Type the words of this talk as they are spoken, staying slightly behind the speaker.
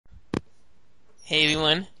Hey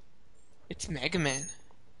everyone, it's Mega Man,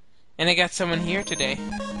 and I got someone here today.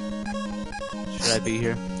 Should I be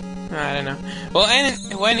here? I don't know. Well,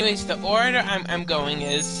 anyways, the order I'm going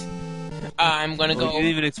is I'm gonna Well, go. you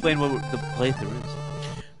didn't even explain what the playthrough is.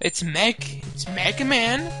 It's Mega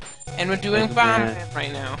Man, and we're doing Mega Bomb Man. Man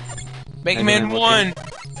right now. Mega Man Man, what 1.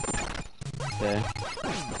 Okay.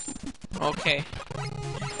 Okay.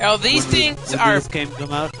 Oh, these When things did are. this game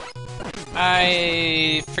come out?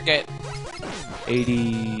 I forget.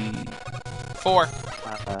 84? 4? I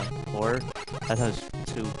thought it was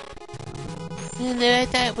 2. I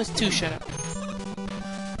thought it was 2. Shut up.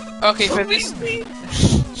 Okay, for this.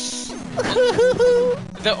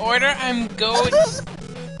 The order I'm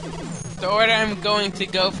going to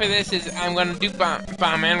go for this is I'm going to do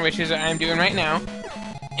Bomb Man, which is what I'm doing right now.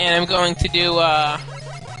 And I'm going to do,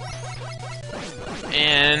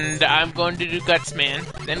 Guts Man,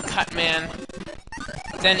 then Cut Man,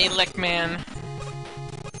 then Elect Man,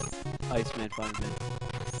 Iceman, Fireman.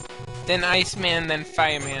 then Ice Man, then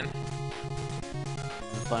Fireman.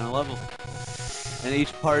 Final level. And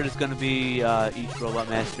each part is going to be each Robot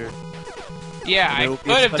Master. Yeah, I And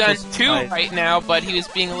could have done 2 surprise. right now, but he was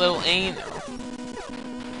being a little anal.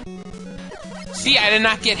 See, I did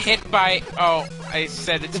not get hit by... Oh, I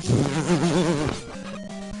said it's...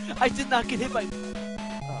 I did not get hit by...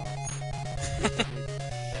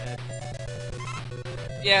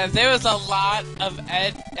 Yeah, there was a lot of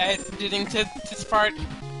editing to this part,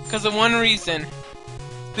 because of one reason.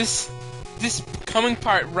 This coming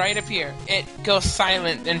part right up here, it goes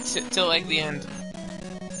silent until like the end.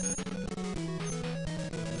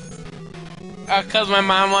 Cause my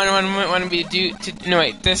mom wanted me to no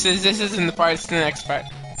wait, this isn't the part, it's the next part.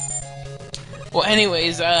 Well,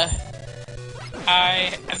 anyways, the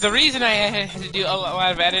reason I had to do a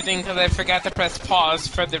lot of editing because I forgot to press pause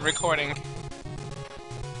for the recording.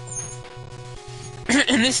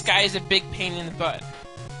 And this guy is a big pain in the butt.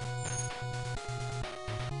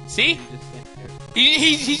 See?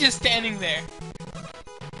 He's just standing there.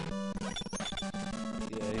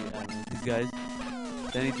 Yeah, these guys.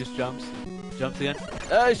 Then he just jumps again.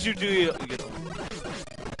 Shoot you get one.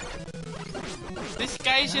 This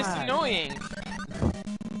guy's just annoying.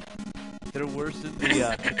 They're worse than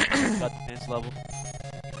the Cut Dance level.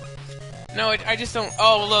 No, I just don't.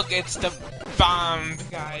 Oh, look, it's the bomb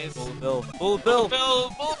guys. Bullet Bill. Bullet Bill!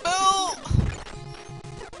 Bullet Bill!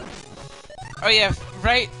 Oh yeah,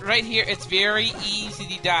 right here, it's very easy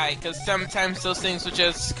to die, because sometimes those things will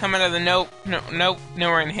just come out of the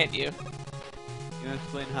nowhere and hit you. You wanna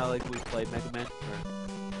explain how, like, we play Mega Man?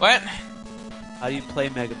 Or What? how do you play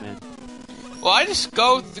Mega Man? Well, I just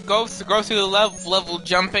go through the level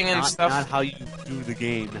jumping and stuff. Not how you do the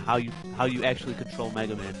game, how you actually control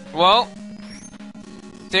Mega Man. Well,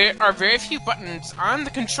 there are very few buttons on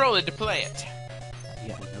the controller to play it.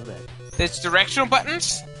 Yeah, I know that. There's directional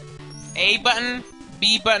buttons, A button,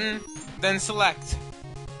 B button, then select,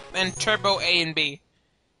 then turbo A and B.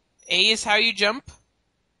 A is how you jump.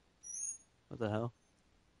 What the hell?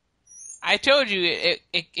 I told you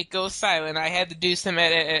it goes silent. I had to do some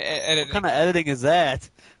editing. What kind of editing is that?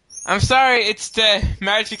 I'm sorry, it's the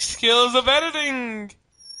magic skills of editing.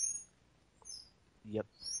 Yep.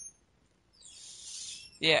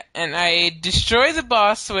 Yeah, and I destroy the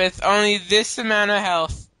boss with only this amount of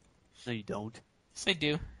health. No, you don't. Yes, I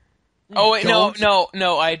do. Oh wait, no,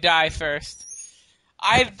 I die first.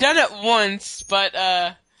 I've done it once, but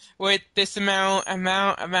with this amount of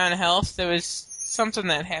health, there was something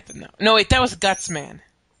that happened though. No, wait, that was Guts Man.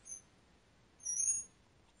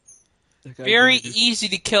 Very easy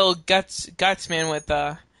to kill Guts Man with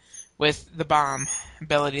the bomb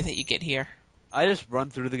ability that you get here. I just run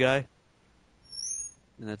through the guy,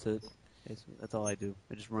 and that's it. That's all I do.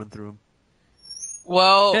 I just run through him.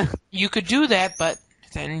 Well, you could do that, but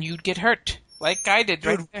then you'd get hurt, like I did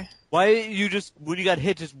right there. Why didn't you just, when you got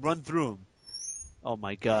hit, just run through him? Oh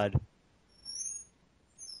my god.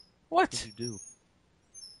 What? What did you do?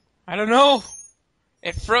 I don't know.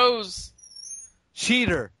 It froze.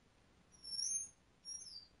 Cheater!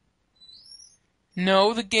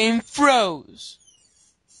 No, the game froze.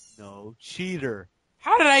 No, cheater.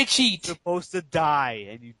 How did I cheat? You're supposed to die,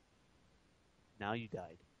 and you... Now you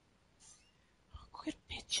died. Quit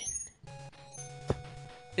bitching.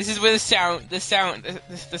 This is where the sound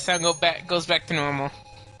goes back to normal.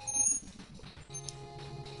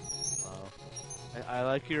 Wow. I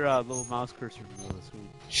like your little mouse cursor in the middle of the screen.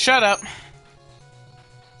 Shut up.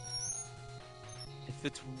 It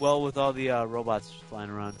fits well with all the robots flying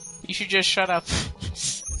around. You should just shut up.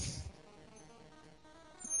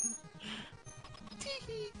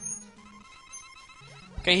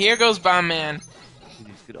 Okay, here goes Bomb Man.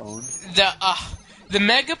 He's get owned. The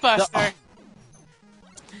Mega Buster.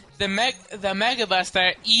 The Mega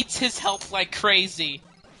Buster eats his health like crazy.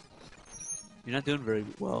 You're not doing very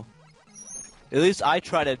well. At least I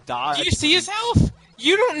try to dodge. Do you see his health?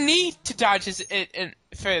 You don't need to dodge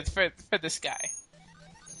for this guy.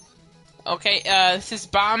 Okay, this is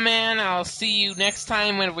Bomb Man. I'll see you next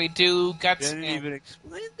time when we do Guts. You didn't even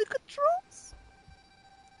explain the controls.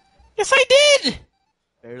 Yes, I did.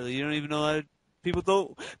 Barely. You don't even know how to,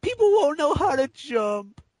 people won't know how to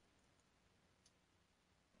jump.